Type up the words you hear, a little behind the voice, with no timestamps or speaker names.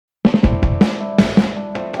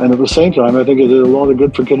And at the same time, I think it did a lot of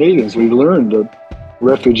good for Canadians. We learned that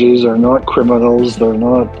refugees are not criminals, they're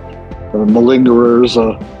not malingerers.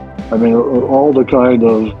 All the kind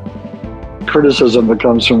of criticism that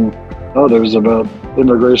comes from others about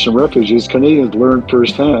immigration refugees, Canadians learned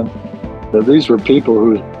firsthand that these were people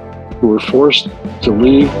who were forced to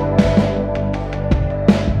leave.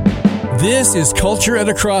 This is Culture at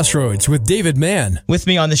a Crossroads with David Mann. With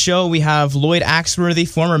me on the show, we have Lloyd Axworthy,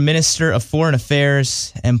 former Minister of Foreign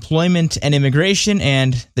Affairs, Employment and Immigration,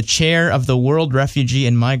 and the chair of the World Refugee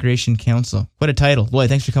and Migration Council. What a title. Lloyd,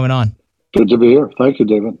 thanks for coming on. Good to be here. Thank you,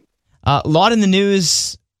 David. A lot in the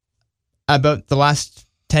news about the last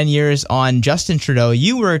 10 years on Justin Trudeau.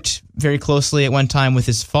 You worked very closely at one time with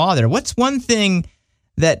his father. What's one thing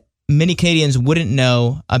that many Canadians wouldn't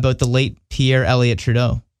know about the late Pierre Elliott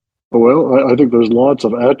Trudeau? Well, I think there's lots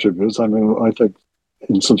of attributes. I think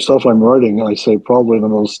in some stuff I'm writing, I say probably the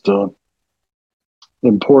most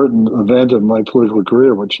important event of my political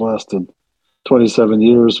career, which lasted 27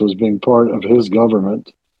 years, was being part of his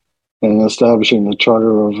government and establishing the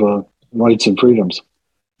Charter of Rights and Freedoms.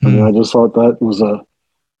 I just thought that was a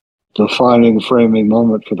defining, framing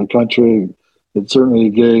moment for the country. It certainly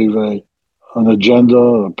gave an agenda,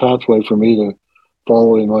 a pathway for me to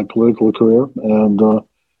follow in my political career. And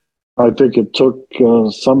I think it took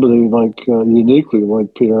somebody uniquely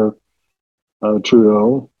like Pierre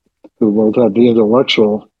Trudeau, who both had the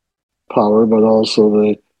intellectual power, but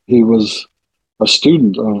also he was a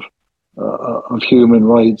student of human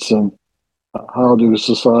rights and how do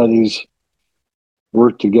societies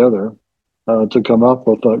work together, to come up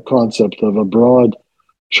with that concept of a broad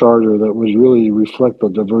charter that would really reflect the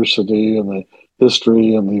diversity and the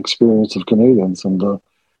history and the experience of Canadians. And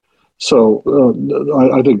So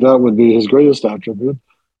I think that would be his greatest attribute.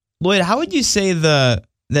 Lloyd, how would you say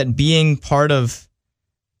that being part of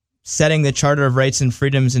setting the Charter of Rights and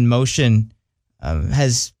Freedoms in motion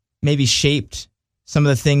has maybe shaped some of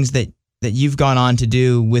the things that you've gone on to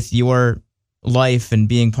do with your life and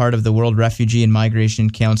being part of the World Refugee and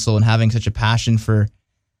Migration Council and having such a passion for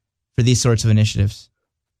these sorts of initiatives?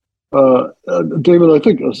 David, I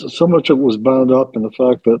think so much of it was bound up in the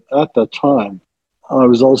fact that at that time, I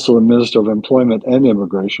was also a Minister of Employment and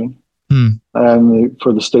Immigration and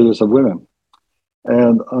for the status of women.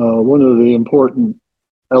 And one of the important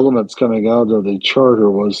elements coming out of the Charter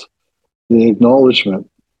was the acknowledgement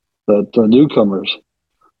that newcomers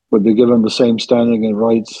would be given the same standing and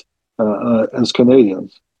rights as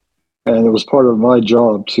Canadians. And it was part of my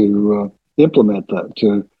job to implement that,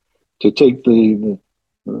 to take the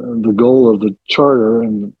goal of the Charter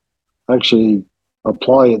and actually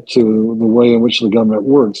apply it to the way in which the government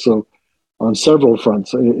works. So on several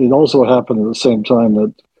fronts, it also happened at the same time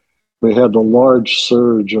that we had the large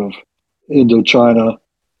surge of Indochina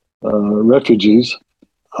refugees.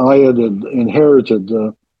 I had inherited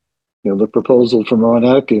the proposal from Ron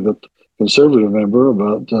Atke, the Conservative member,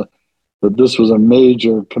 about that this was a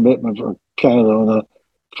major commitment for Canada on a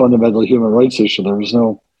fundamental human rights issue. There was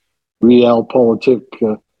no realpolitik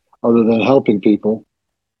other than helping people,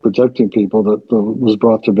 protecting people, that was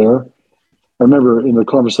brought to bear. I remember in the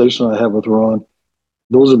conversation I had with Ron,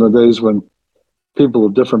 those are the days when people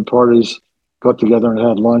of different parties got together and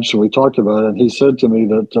had lunch, and we talked about it. And he said to me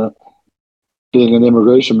that being an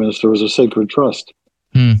immigration minister was a sacred trust,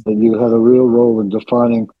 that you had a real role in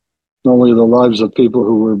defining not only the lives of people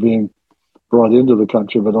who were being brought into the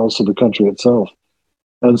country, but also the country itself.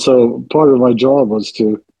 And so part of my job was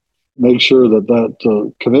to make sure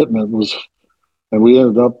that commitment was. And we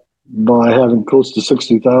ended up by having close to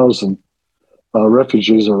 60,000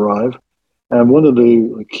 refugees arrive. And one of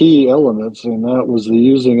the key elements in that was the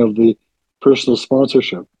using of the personal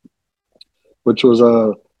sponsorship, which was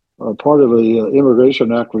a part of the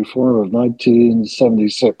Immigration Act reform of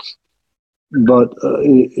 1976. But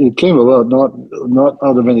it came about not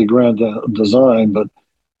out of any grand design, but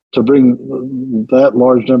to bring that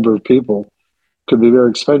large number of people could be very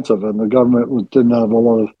expensive, and the government didn't have a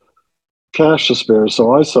lot of cash to spare.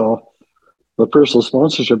 So I saw the personal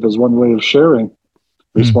sponsorship as one way of sharing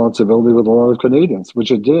responsibility with a lot of Canadians,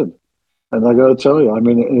 which it did. And I got to tell you,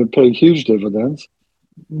 it paid huge dividends.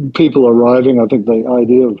 People arriving, I think the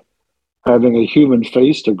idea of having a human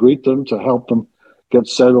face to greet them, to help them get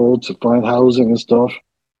settled, to find housing and stuff,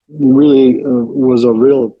 really was a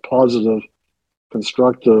real positive,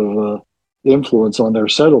 constructive influence on their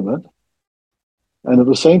settlement. And at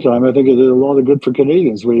the same time, I think it did a lot of good for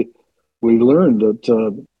Canadians. We learned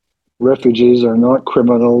that refugees are not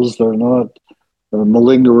criminals, they're not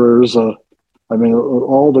malingerers.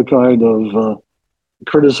 All the kind of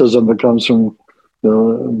criticism that comes from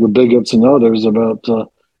the bigots and others about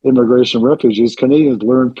immigration refugees, Canadians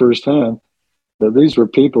learned firsthand that these were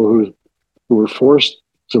people who were forced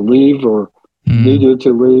to leave or needed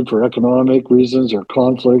to leave for economic reasons or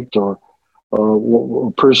conflict or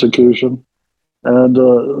persecution. And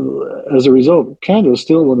as a result, Canada is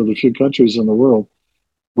still one of the few countries in the world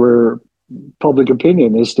where public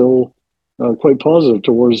opinion is still quite positive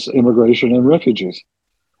towards immigration and refugees.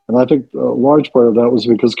 And I think a large part of that was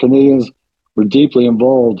because Canadians were deeply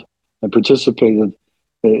involved and participated.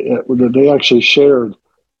 They actually shared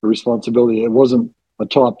the responsibility. It wasn't a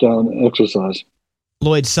top-down exercise.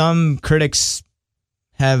 Lloyd, some critics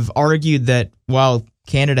have argued that while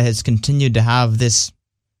Canada has continued to have this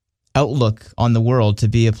outlook on the world to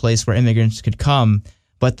be a place where immigrants could come,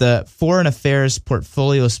 but the foreign affairs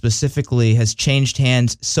portfolio specifically has changed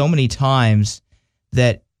hands so many times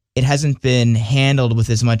that it hasn't been handled with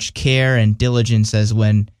as much care and diligence as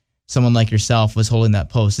when someone like yourself was holding that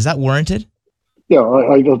post. Is that warranted? Yeah,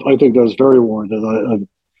 I think that's very warranted.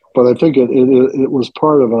 But I think it was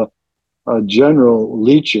part of a general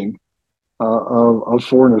leaching of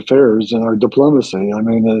foreign affairs and our diplomacy. I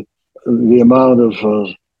mean, the amount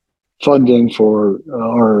of funding for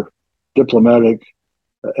our diplomatic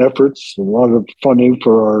efforts, a lot of funding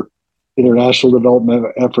for our international development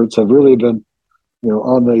efforts have really been,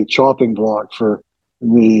 on the chopping block for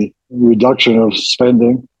the reduction of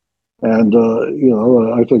spending. And,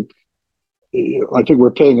 I think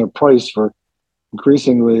we're paying a price for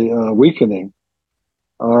increasingly weakening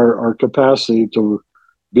our capacity to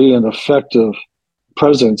be an effective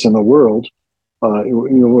presence in the world.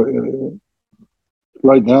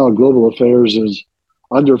 Right now, global affairs is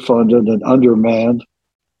underfunded and undermanned.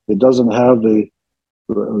 It doesn't have the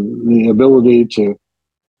ability to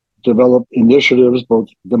develop initiatives, both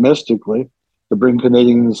domestically, to bring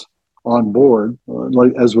Canadians on board,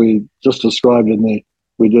 like as we just described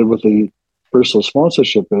we did with the personal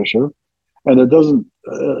sponsorship issue, and it doesn't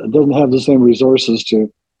have the same resources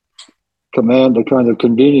to command the kind of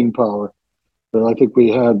convening power that I think we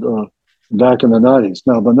had back in the 90s.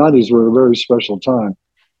 Now, the 90s were a very special time.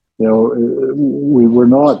 We were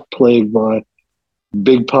not plagued by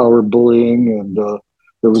big power bullying, and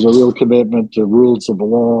there was a real commitment to rules of the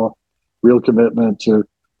law, real commitment to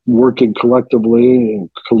working collectively and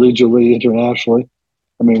collegially, internationally.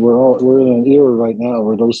 I mean, we're in an era right now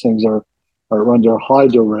where those things are under high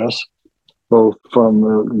duress, both from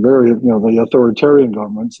the authoritarian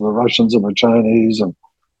governments, the Russians and the Chinese and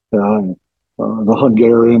the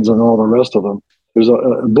Hungarians and all the rest of them. There's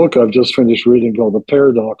a book I've just finished reading called The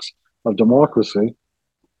Paradox of Democracy,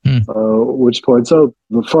 which points out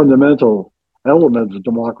the fundamental element of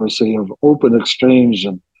democracy of open exchange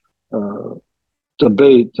and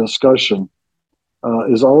debate, discussion,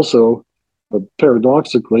 is also,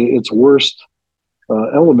 paradoxically, its worst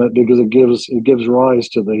element because it gives rise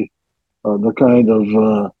to the kind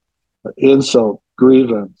of insult,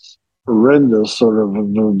 grievance, horrendous sort of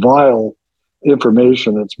vile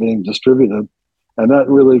information that's being distributed. And that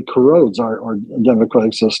really corrodes our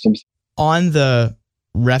democratic systems. On the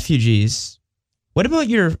refugees, what about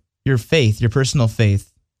your faith, your personal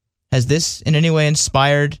faith? Has this in any way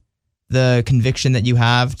inspired the conviction that you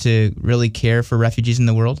have to really care for refugees in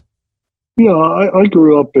the world? Yeah, I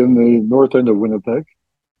grew up in the north end of Winnipeg.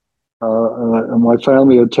 And my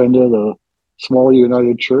family attended a small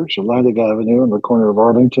United Church, Atlantic Avenue, on the corner of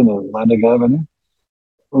Arlington and Atlantic Avenue.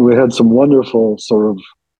 We had some wonderful sort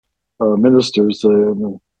of ministers,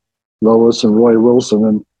 Lois and Roy Wilson,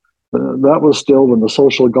 and that was still when the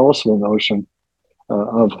social gospel notion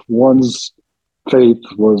of one's faith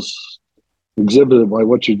was exhibited by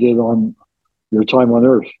what you did on your time on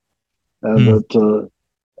earth. And that,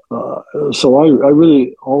 so I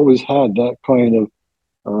really always had that kind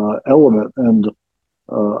of element, and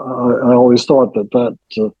I always thought that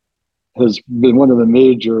has been one of the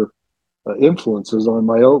major influences on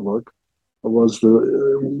my outlook. Was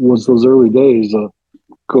those early days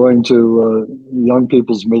going to young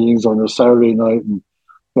people's meetings on a Saturday night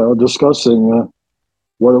and discussing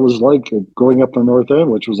what it was like growing up in North End,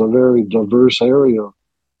 which was a very diverse area,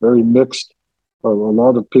 very mixed. A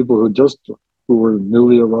lot of people who were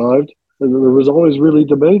newly arrived. And there was always really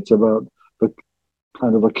debates about the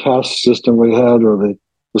kind of a caste system we had or the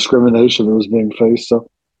discrimination that was being faced.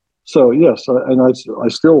 So yes, I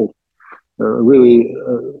still really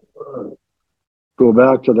go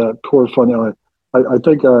back to that core funding. I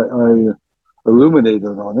think I illuminated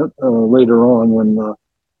on it later on when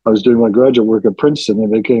I was doing my graduate work at Princeton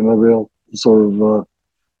and became a real sort of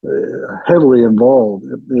heavily involved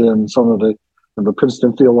in some of the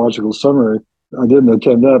Princeton Theological Seminary. I didn't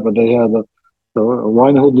attend that, but they had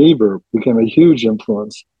Reinhold Niebuhr became a huge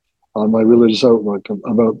influence on my religious outlook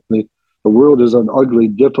about the world is an ugly,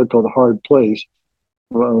 difficult, hard place,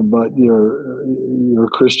 but your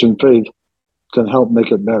Christian faith can help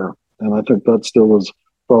make it better. And I think that still is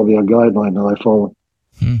probably a guideline that I follow.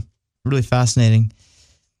 Really fascinating.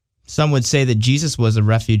 Some would say that Jesus was a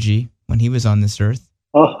refugee when he was on this earth.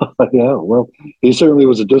 Oh, yeah, well, he certainly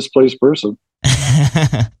was a displaced person.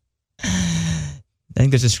 I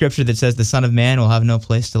think there's a scripture that says the Son of Man will have no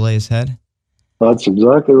place to lay his head. That's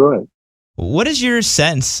exactly right. What is your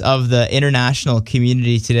sense of the international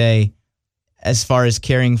community today as far as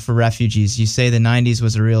caring for refugees? You say the 90s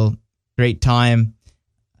was a real great time.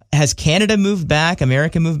 Has Canada moved back,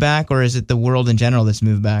 America moved back, or is it the world in general that's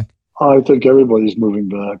moved back? I think everybody's moving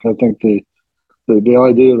back. I think the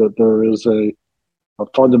idea that there is a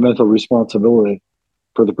fundamental responsibility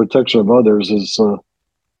for the protection of others is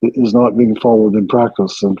not being followed in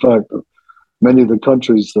practice. In fact, many of the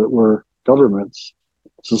countries that were governments,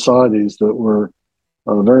 societies that were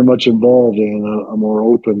very much involved in a more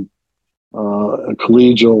open, a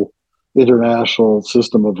collegial, international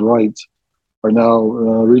system of rights are now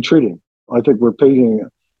retreating. I think we're paying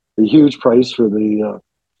a huge price for the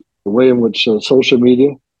way in which social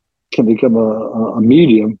media can become a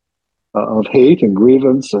medium of hate and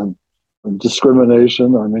grievance and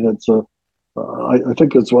discrimination. I mean, I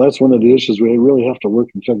think that's one of the issues we really have to work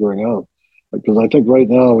in figuring out. Because I think right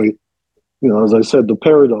now as I said, the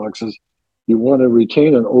paradox is you want to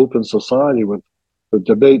retain an open society with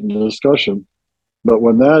debate and discussion, but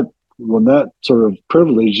when that sort of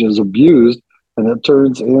privilege is abused and it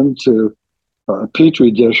turns into a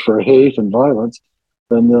petri dish for hate and violence,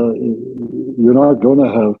 then you're not going to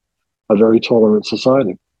have a very tolerant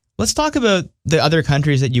society. Let's talk about the other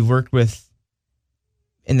countries that you've worked with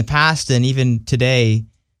in the past and even today.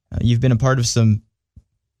 You've been a part of some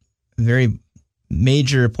very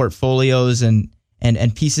major portfolios and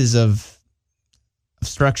pieces of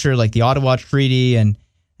structure like the Ottawa Treaty, and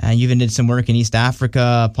you even did some work in East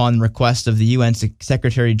Africa upon request of the UN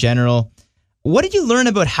Secretary General. What did you learn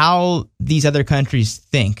about how these other countries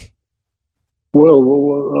think?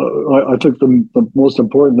 Well, I think the most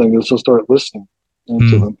important thing is to start listening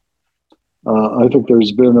to them. I think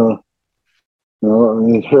there's been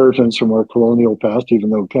an inheritance from our colonial past, even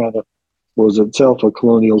though Canada was itself a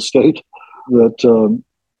colonial state, that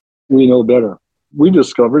we know better. We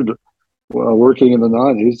discovered, working in the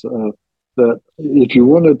 90s, that if you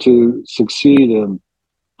wanted to succeed in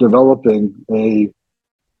developing a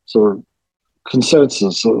sort of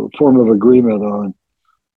consensus, a form of agreement on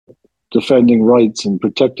defending rights and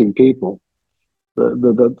protecting people,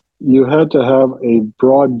 that you had to have a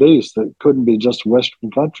broad base that couldn't be just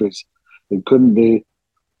Western countries. It couldn't be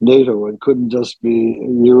NATO. It couldn't just be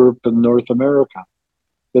Europe and North America.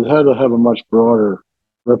 It had to have a much broader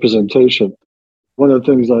representation. One of the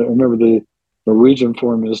things I remember, the Norwegian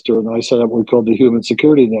foreign minister and I set up what we called the Human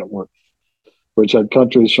Security Network, which had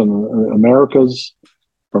countries from the Americas,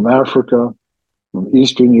 from Africa, from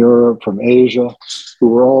Eastern Europe, from Asia, who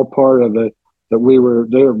were all part of it, that we were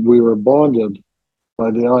there. We were bonded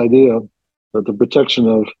by the idea that the protection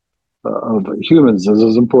of humans is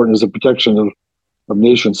as important as the protection of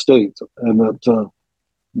nation states, and that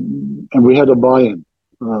and we had a buy-in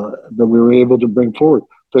that we were able to bring forward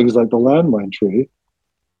things like the Landmine Treaty,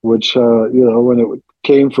 which when it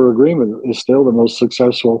came for agreement is still the most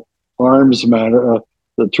successful arms matter,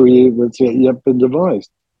 the treaty that's yet been devised.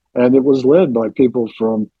 And it was led by people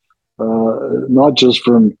from not just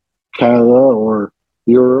from Canada or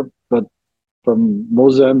Europe, but from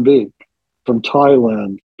Mozambique, from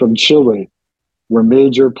Thailand, from Chile, were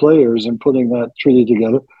major players in putting that treaty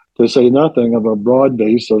together, to say nothing of a broad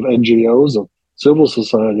base of NGOs, of civil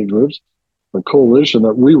society groups, a coalition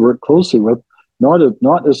that we work closely with,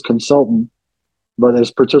 not as consultant, but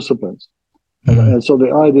as participants. Mm-hmm. And so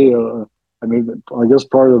the idea, I guess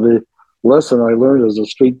part of the lesson I learned as a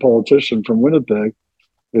street politician from Winnipeg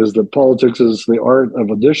is that politics is the art of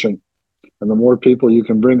addition. And the more people you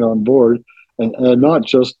can bring on board, and not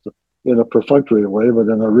just in a perfunctory way, but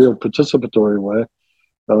in a real participatory way,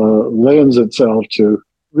 lends itself to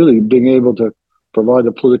really being able to provide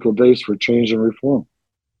a political base for change and reform.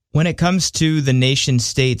 When it comes to the nation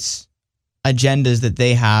states' agendas that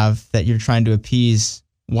they have that you're trying to appease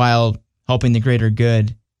while helping the greater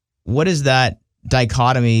good, what does that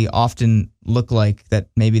dichotomy often look like that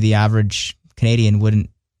maybe the average Canadian wouldn't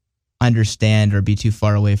understand or be too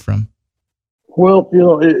far away from? Well,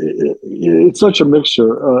 it's such a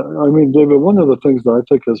mixture. David, one of the things that I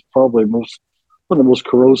think is probably one of the most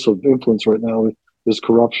corrosive influence right now is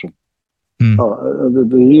corruption. The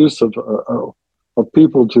use of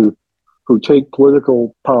people who take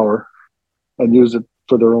political power and use it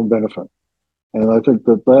for their own benefit. And I think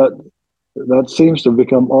that seems to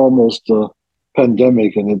become almost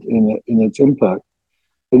pandemic in its impact.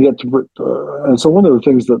 And yet, and so one of the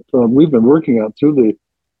things that we've been working at through the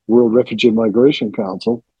World Refugee and Migration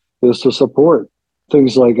Council is to support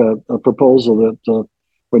things like a proposal that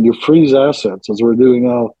when you freeze assets, as we're doing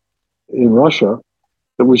now in Russia,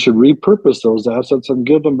 that we should repurpose those assets and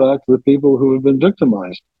give them back to the people who have been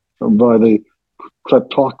victimized by the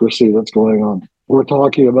kleptocracy that's going on. We're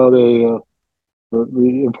talking about the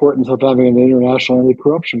importance of having an international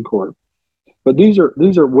anti-corruption court. But these are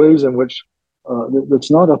ways in which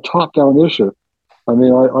it's not a top-down issue. I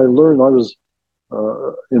mean, I learned, I was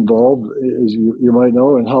involved, as you might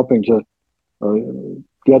know, in helping to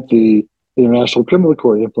get the International Criminal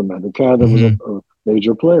Court implemented. Canada was a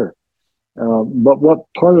major player. But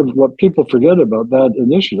what people forget about that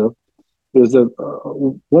initiative is that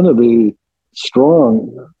one of the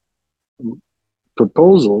strong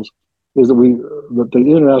proposals is that the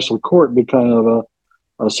International Court be kind of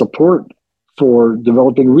a support for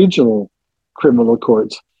developing regional criminal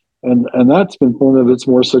courts, and that's been one of its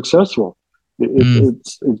more successful.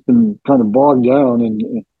 It's been kind of bogged down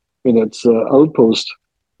in its outpost,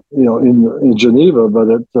 in Geneva, but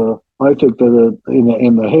I think that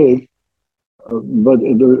in The Hague. But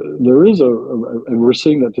there is and we're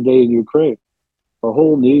seeing that today in Ukraine, a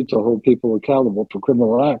whole need to hold people accountable for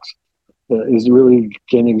criminal acts is really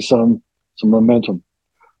gaining some momentum.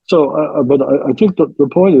 So, but I think that the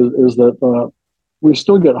point is that we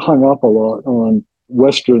still get hung up a lot on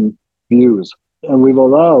Western views, and we've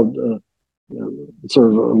allowed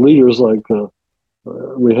sort of leaders like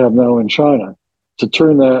we have now in China to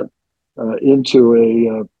turn that into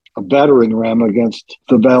a battering ram against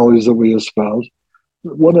the values that we espouse.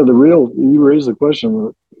 One of you raised the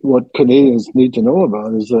question, what Canadians need to know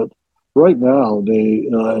about is that right now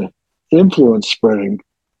the influence spreading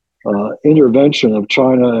intervention of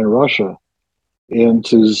China and Russia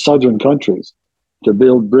into southern countries to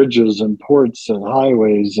build bridges and ports and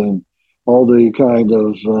highways and all the kind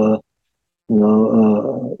of,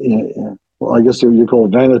 I guess you call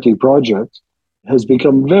it vanity projects, has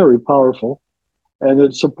become very powerful, and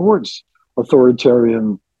it supports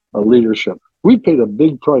authoritarian leadership. We paid a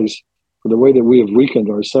big price for the way that we have weakened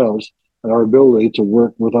ourselves and our ability to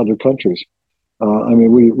work with other countries. I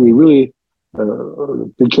mean, we really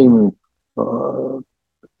became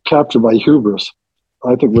captured by hubris.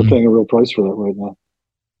 I think we're paying a real price for that right now.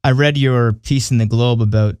 I read your piece in the Globe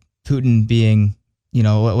about Putin being,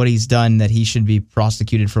 what he's done, that he should be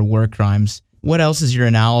prosecuted for war crimes. What else is your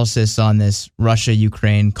analysis on this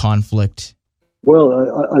Russia-Ukraine conflict? Well,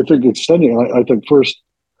 I think extending, I think first,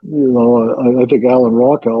 I think Alan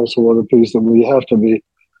Rock also wrote a piece that we have to be,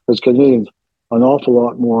 as Canadians, an awful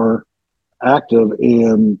lot more active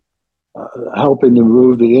in helping to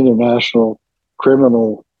move the international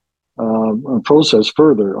criminal process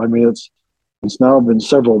further. I mean, it's now been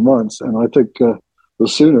several months, and I think the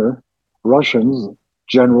sooner Russians,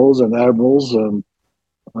 generals and admirals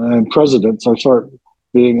and presidents start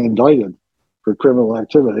being indicted for criminal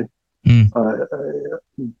activity,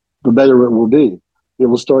 the better it will be. It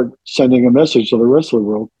will start sending a message to the rest of the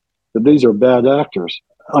world that these are bad actors.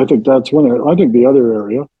 I think that's one area. I think the other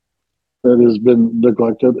area that has been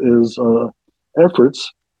neglected is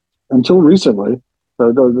efforts, until recently,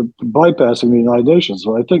 bypassing the United Nations.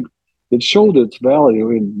 So I think it showed its value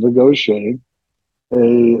in negotiating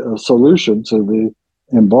a solution to the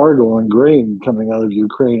embargo on grain coming out of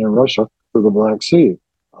Ukraine and Russia for the Black Sea.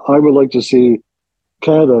 I would like to see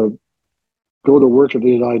Canada go to work at the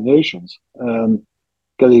United Nations and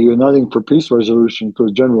get a Uniting for Peace resolution for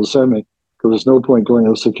the General Assembly, because there's no point going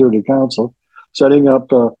to the Security Council, setting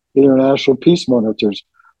up international peace monitors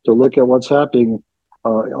to look at what's happening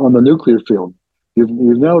on the nuclear field.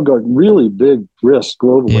 You've now got really big risks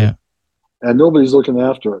globally, and nobody's looking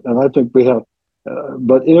after it. And I think we have,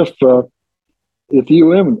 but if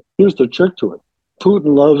UN, here's the trick to it.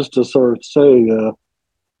 Putin loves to sort of say,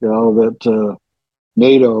 that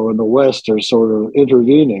NATO and the West are sort of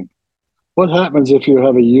intervening. What happens if you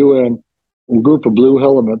have a UN, a group of blue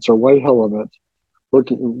helmets or white helmets,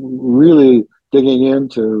 really digging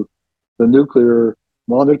into the nuclear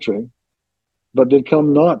monitoring, but they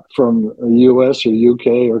come not from the US or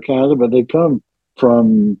UK or Canada, but they come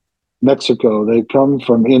from Mexico, they come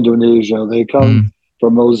from Indonesia, they come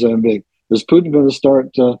from Mozambique. Is Putin going to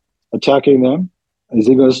start attacking them? Is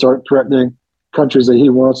he going to start threatening countries that he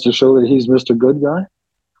wants to show that he's Mr. Good Guy?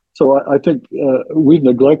 So I think we've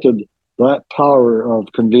neglected that power of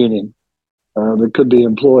convening that could be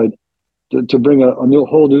employed to bring a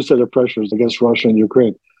whole new set of pressures against Russia and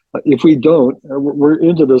Ukraine. If we don't, we're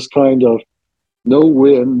into this kind of no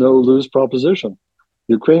win, no lose proposition.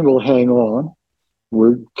 Ukraine will hang on.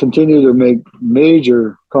 We'll continue to make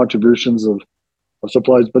major contributions of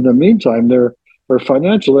supplies, but in the meantime, their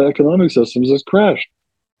financial and economic systems has crashed.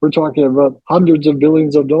 We're talking about hundreds of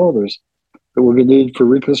billions of dollars that will be needed for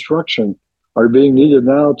reconstruction, are being needed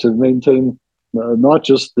now to maintain not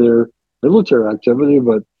just their military activity,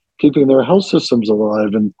 but keeping their health systems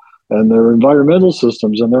alive and their environmental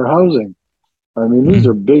systems and their housing. I mean, these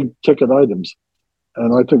are big ticket items.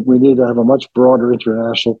 And I think we need to have a much broader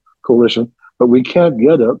international coalition, but we can't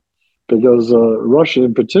get it because Russia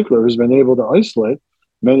in particular has been able to isolate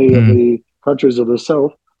many of the countries of the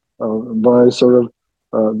South by sort of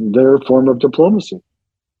their form of diplomacy.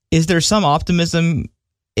 Is there some optimism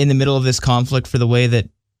in the middle of this conflict for the way that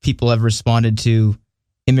people have responded to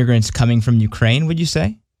immigrants coming from Ukraine, would you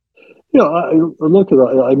say? Yeah, I look at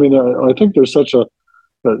that. I mean, I think there's such a,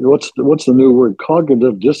 what's the new word,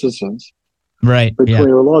 cognitive dissonance, right? Between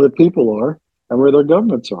where a lot of people are and where their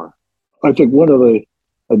governments are. I think one of the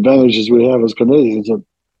advantages we have as Canadians is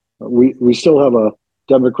that we still have a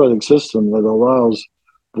democratic system that allows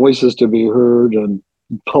voices to be heard and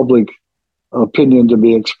public opinion to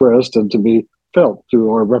be expressed and to be felt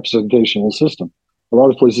through our representational system. A lot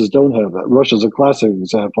of places don't have that. Russia's a classic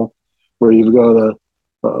example where you've got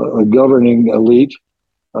a governing elite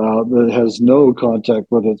that has no contact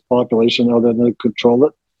with its population other than to control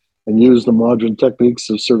it and use the modern techniques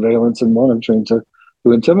of surveillance and monitoring to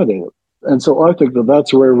intimidate it. And so I think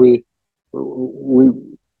that's where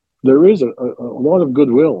there is a lot of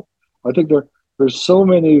goodwill. I think there's so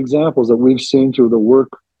many examples that we've seen through the work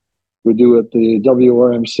we do at the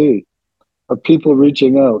WRMC of people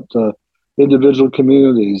reaching out, individual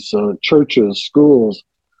communities, churches, schools,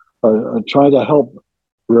 trying to help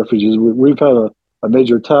refugees. We've had a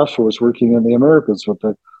major task force working in the Americas with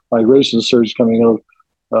the migration surge coming out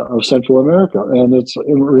of Central America. And it's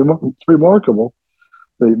remarkable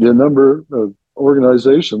the number of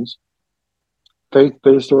organizations,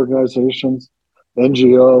 faith-based organizations,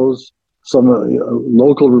 NGOs, some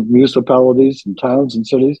local municipalities and towns and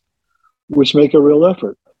cities, which make a real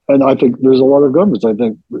effort. And I think there's a lot of governments. I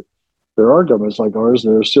think there are governments like ours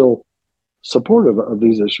that are still supportive of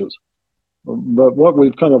these issues. But what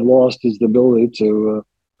we've kind of lost is the ability to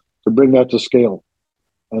bring that to scale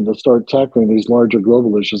and to start tackling these larger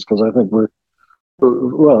global issues. Because I think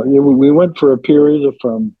we went for a period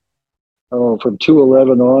from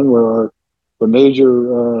 2011 on where the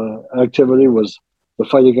major activity was the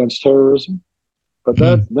fight against terrorism, but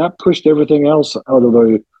that pushed everything else out of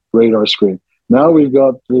the radar screen. Now we've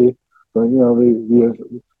got the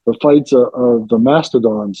fights of the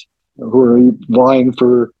mastodons who are vying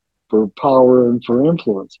for power and for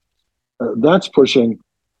influence. That's pushing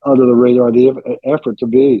out of the radar the effort to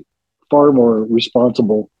be far more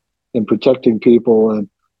responsible in protecting people and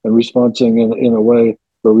responding in a way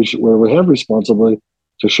where we have responsibility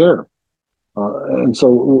to share. And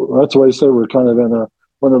so that's why I say we're kind of in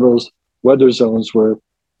one of those weather zones where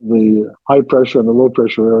the high pressure and the low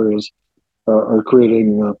pressure areas are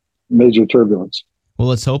creating major turbulence. Well,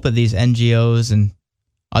 let's hope that these NGOs and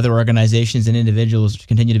other organizations and individuals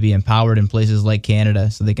continue to be empowered in places like Canada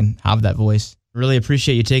so they can have that voice. Really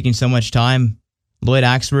appreciate you taking so much time. Lloyd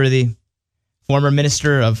Axworthy, former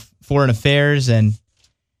Minister of Foreign Affairs and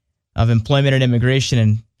of Employment and Immigration,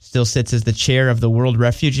 and still sits as the chair of the World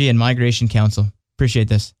Refugee and Migration Council. Appreciate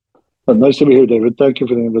this. Nice to be here, David. Thank you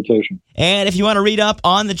for the invitation. And if you want to read up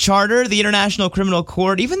on the Charter, the International Criminal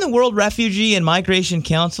Court, even the World Refugee and Migration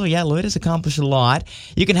Council, Lloyd has accomplished a lot.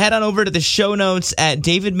 You can head on over to the show notes at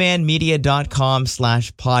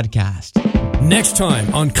davidmanmedia.com/podcast. Next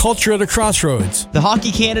time on Culture at a Crossroads. The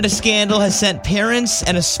Hockey Canada scandal has sent parents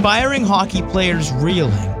and aspiring hockey players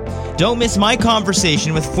reeling. Don't miss my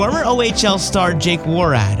conversation with former OHL star Jake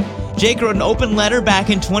Worad. Jake wrote an open letter back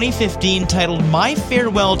in 2015 titled My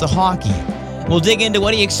Farewell to Hockey. We'll dig into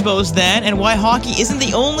what he exposed then and why hockey isn't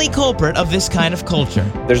the only culprit of this kind of culture.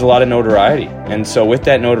 There's a lot of notoriety, and so with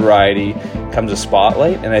that notoriety comes a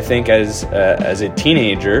spotlight, and I think as a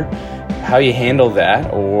teenager, how you handle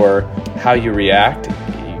that or how you react,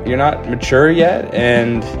 you're not mature yet,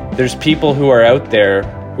 and there's people who are out there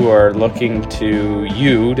who are looking to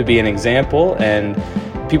you to be an example, and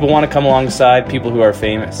people want to come alongside people who are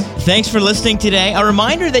famous. Thanks for listening today. A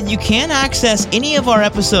reminder that you can access any of our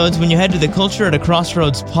episodes when you head to the Culture at a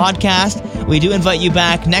Crossroads podcast. We do invite you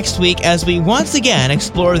back next week as we once again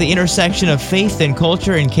explore the intersection of faith and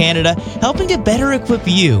culture in Canada, helping to better equip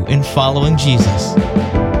you in following Jesus.